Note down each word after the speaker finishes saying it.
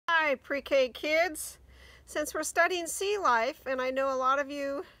Hi, pre-K kids. Since we're studying sea life, and I know a lot of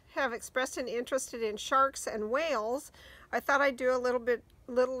you have expressed an interest in sharks and whales, I thought I'd do a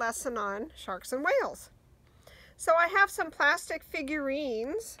little lesson on sharks and whales. So I have some plastic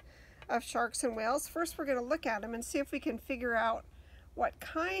figurines of sharks and whales. First, we're going to look at them and see if we can figure out what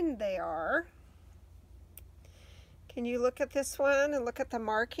kind they are. Can you look at this one and look at the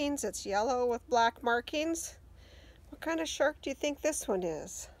markings? It's yellow with black markings. What kind of shark do you think this one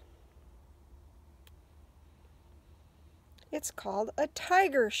is? It's called a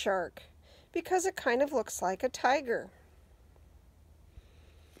tiger shark because it kind of looks like a tiger.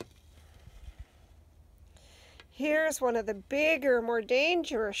 Here's one of the bigger, more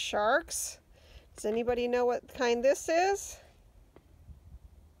dangerous sharks. Does anybody know what kind this is?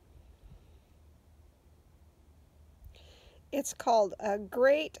 It's called a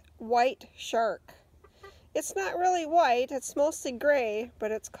great white shark. It's not really white, it's mostly gray,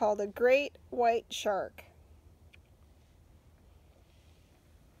 but it's called a great white shark.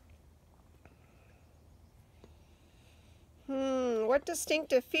 What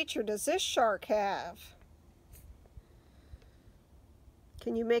distinctive feature does this shark have?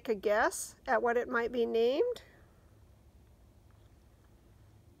 Can you make a guess at what it might be named?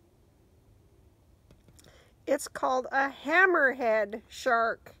 It's called a hammerhead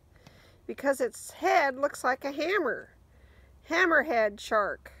shark because its head looks like a hammer. Hammerhead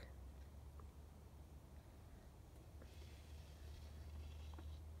shark.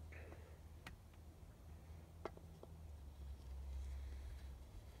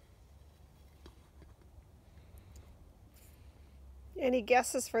 Any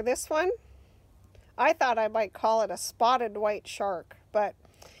guesses for this one? I thought I might call it a spotted white shark, but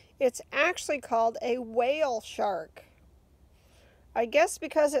it's actually called a whale shark. I guess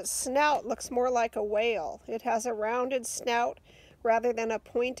because its snout looks more like a whale. It has a rounded snout rather than a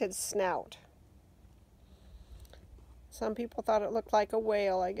pointed snout. Some people thought it looked like a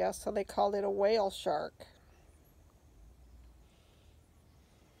whale, I guess, so they called it a whale shark.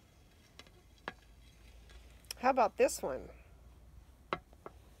 How about this one?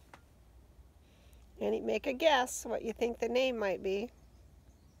 Make a guess what you think the name might be.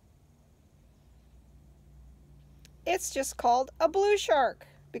 It's just called a blue shark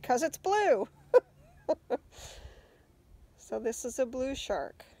because it's blue. So this is a blue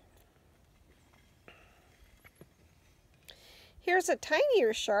shark. Here's a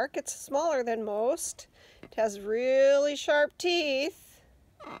tinier shark. It's smaller than most. It has really sharp teeth.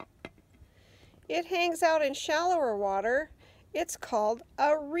 It hangs out in shallower water. It's called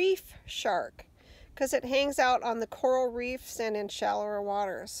a reef shark because it hangs out on the coral reefs and in shallower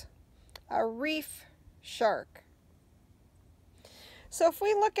waters. A reef shark. So if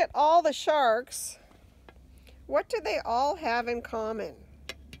we look at all the sharks, what do they all have in common?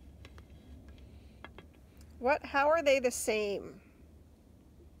 How are they the same?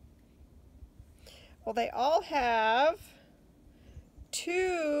 Well, they all have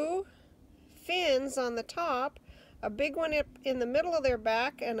two fins on the top, a big one up in the middle of their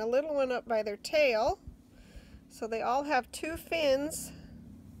back and a little one up by their tail. So they all have two fins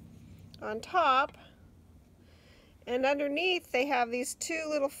on top, and underneath they have these two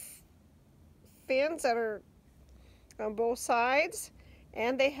little fins that are on both sides,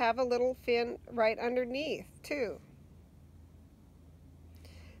 and they have a little fin right underneath too.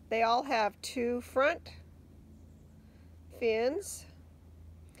 They all have two front fins,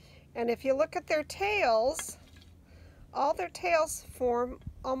 and if you look at their tails, all their tails form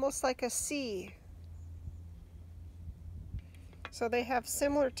almost like a C. So they have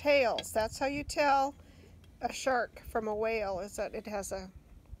similar tails. That's how you tell a shark from a whale, is that it has a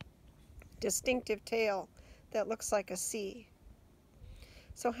distinctive tail that looks like a C.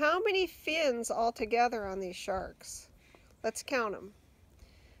 So how many fins altogether on these sharks? Let's count them.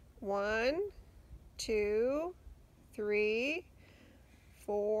 1, 2, 3,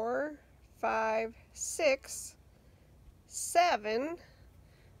 4, 5, 6, 7.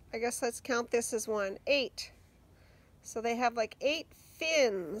 I guess let's count this as 1. 8. So they have like 8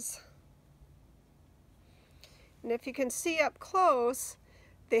 fins. And if you can see up close,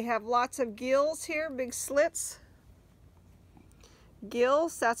 they have lots of gills here, big slits.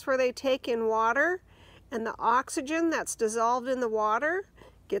 Gills, that's where they take in water, and the oxygen that's dissolved in the water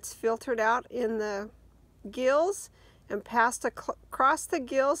gets filtered out in the gills and passed across the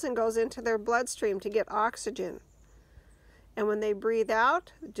gills and goes into their bloodstream to get oxygen. And when they breathe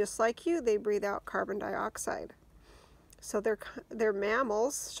out, just like you, they breathe out carbon dioxide. So they're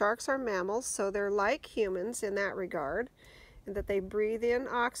mammals. Sharks are mammals, so they're like humans in that regard, in that they breathe in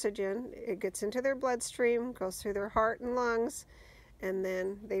oxygen. It gets into their bloodstream, goes through their heart and lungs, and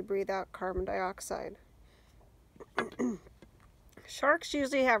then they breathe out carbon dioxide. Sharks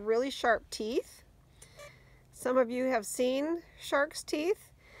usually have really sharp teeth. Some of you have seen sharks' teeth.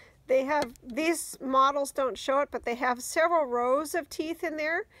 They have, these models don't show it, but they have several rows of teeth in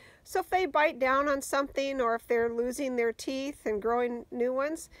there. So if they bite down on something, or if they're losing their teeth and growing new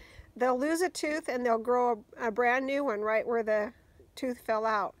ones, they'll lose a tooth and they'll grow a brand new one right where the tooth fell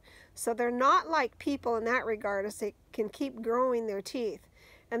out. So they're not like people in that regard, as they can keep growing their teeth.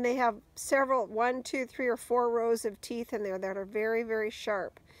 And they have several, 1, 2, 3, or 4 rows of teeth in there that are very, very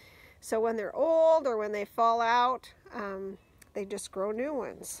sharp. So when they're old or when they fall out, they just grow new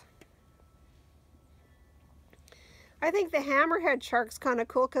ones. I think the hammerhead shark's kind of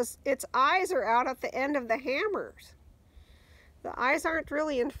cool because its eyes are out at the end of the hammers. The eyes aren't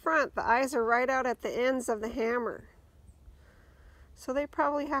really in front. The eyes are right out at the ends of the hammer. So they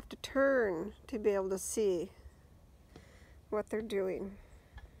probably have to turn to be able to see what they're doing.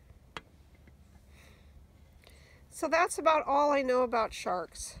 So that's about all I know about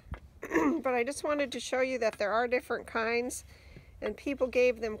sharks. But I just wanted to show you that there are different kinds, and people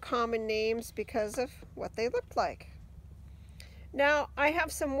gave them common names because of what they looked like. Now, I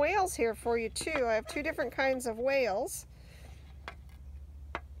have some whales here for you too. I have 2 different kinds of whales.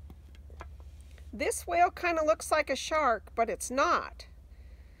 This whale kind of looks like a shark, but it's not.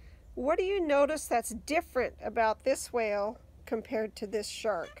 What do you notice that's different about this whale compared to this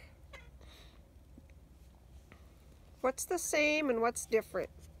shark? What's the same and what's different?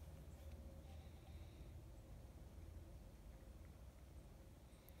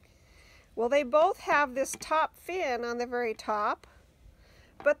 Well, they both have this top fin on the very top,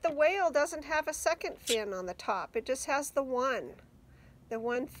 but the whale doesn't have a second fin on the top. It just has the one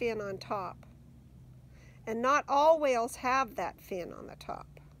fin on top. And not all whales have that fin on the top.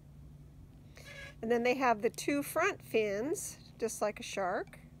 And then they have the 2 front fins, just like a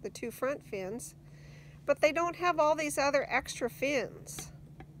shark, the 2 front fins, but they don't have all these other extra fins.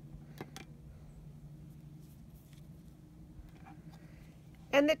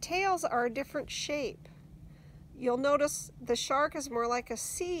 And the tails are a different shape. You'll notice the shark is more like a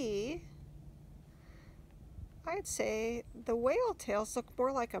C. I'd say the whale tails look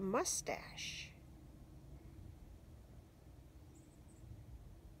more like a mustache.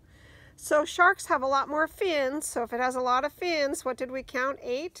 So sharks have a lot more fins. So if it has a lot of fins, what did we count?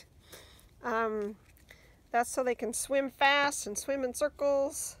 8? That's so they can swim fast and swim in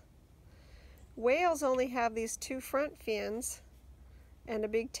circles. Whales only have these 2 front fins and a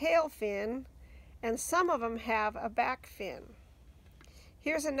big tail fin, and some of them have a back fin.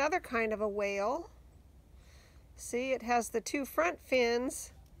 Here's another kind of a whale. See, it has the 2 front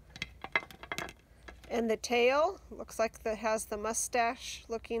fins and the tail. Looks like it has the mustache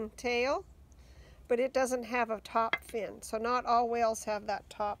looking tail, but it doesn't have a top fin. So not all whales have that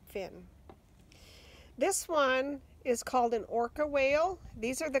top fin. This one is called an orca whale.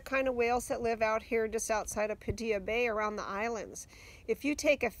 These are the kind of whales that live out here just outside of Padilla Bay around the islands. If you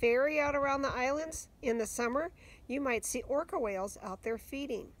take a ferry out around the islands in the summer, you might see orca whales out there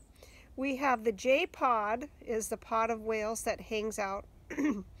feeding. We have the J-pod, is the pod of whales that hangs out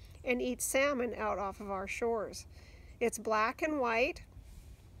and eats salmon out off of our shores. It's black and white.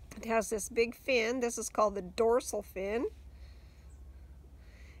 It has this big fin. This is called the dorsal fin.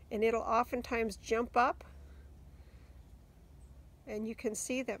 And it'll oftentimes jump up and you can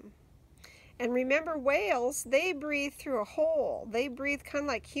see them. And remember, whales, they breathe through a hole. They breathe kind of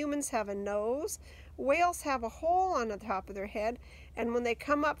like humans have a nose. Whales have a hole on the top of their head, and when they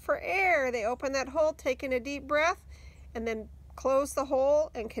come up for air, they open that hole, take in a deep breath, and then close the hole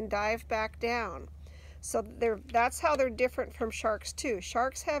and can dive back down. So that's how they're different from sharks too.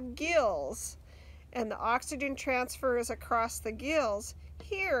 Sharks have gills, and the oxygen transfer is across the gills.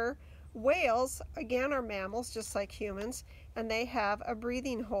 Here, whales, again, are mammals just like humans, and they have a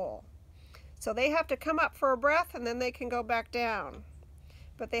breathing hole. So they have to come up for a breath and then they can go back down.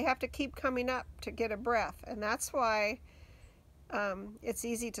 But they have to keep coming up to get a breath. And that's why it's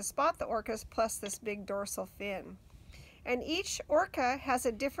easy to spot the orcas, plus this big dorsal fin. And each orca has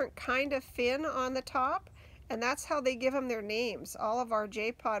a different kind of fin on the top, and that's how they give them their names. All of our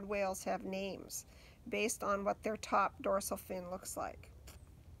J-pod whales have names based on what their top dorsal fin looks like.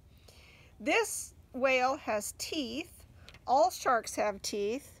 This whale has teeth. All sharks have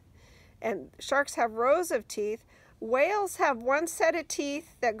teeth. And sharks have rows of teeth. Whales have one set of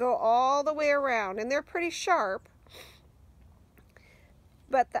teeth that go all the way around, and they're pretty sharp.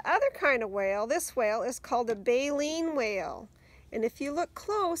 But the other kind of whale, this whale, is called a baleen whale. And if you look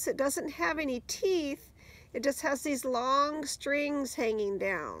close, it doesn't have any teeth. It just has these long strings hanging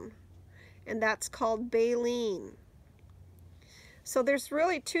down. And that's called baleen. So there's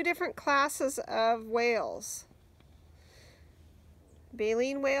really two different classes of whales.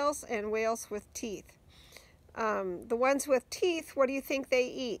 Baleen whales and whales with teeth. The ones with teeth, what do you think they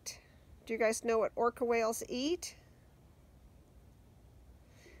eat? Do you guys know what orca whales eat?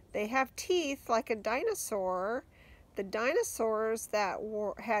 They have teeth like a dinosaur. The dinosaurs that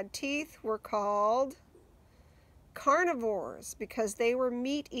had teeth were called carnivores because they were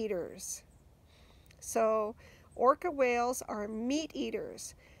meat eaters. So orca whales are meat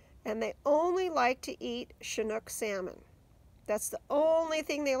eaters, and they only like to eat Chinook salmon. That's the only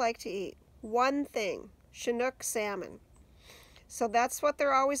thing they like to eat. One thing, Chinook salmon. So that's what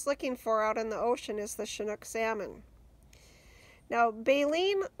they're always looking for out in the ocean, is the Chinook salmon. Now,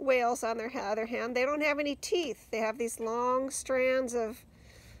 baleen whales, on their other hand, they don't have any teeth. They have these long strands of,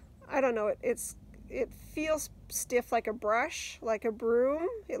 I don't know, it feels stiff like a brush, like a broom.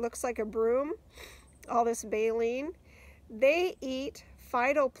 It looks like a broom, all this baleen. They eat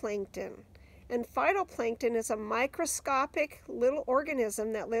phytoplankton. And phytoplankton is a microscopic little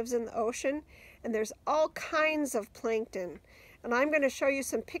organism that lives in the ocean, and there's all kinds of plankton. And I'm going to show you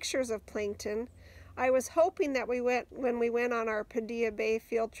some pictures of plankton. I was hoping that when we went on our Padilla Bay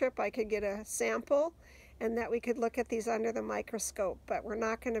field trip, I could get a sample and that we could look at these under the microscope, but we're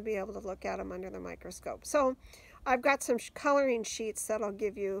not going to be able to look at them under the microscope. So I've got some coloring sheets that I'll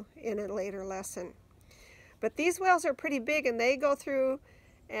give you in a later lesson. But these whales are pretty big, and they go through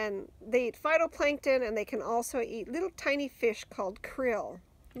and they eat phytoplankton, and they can also eat little tiny fish called krill,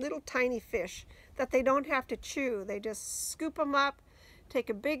 little tiny fish that they don't have to chew. They just scoop them up, take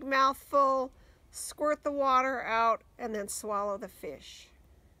a big mouthful, squirt the water out, and then swallow the fish.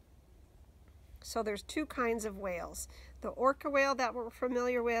 So there's two kinds of whales, the orca whale that we're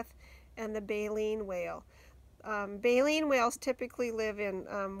familiar with and the baleen whale. Baleen whales typically live in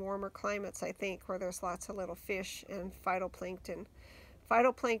warmer climates, I think, where there's lots of little fish and phytoplankton.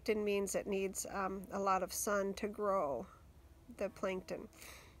 Phytoplankton means it needs a lot of sun to grow the plankton.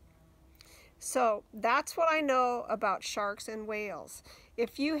 So that's what I know about sharks and whales.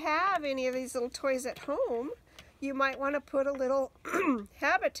 If you have any of these little toys at home, you might want to put a little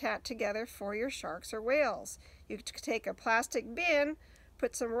habitat together for your sharks or whales. You could take a plastic bin,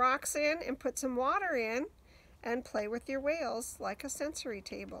 put some rocks in, and put some water in, and play with your whales like a sensory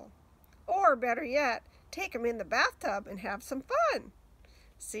table. Or better yet, take them in the bathtub and have some fun.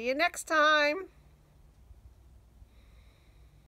 See you next time.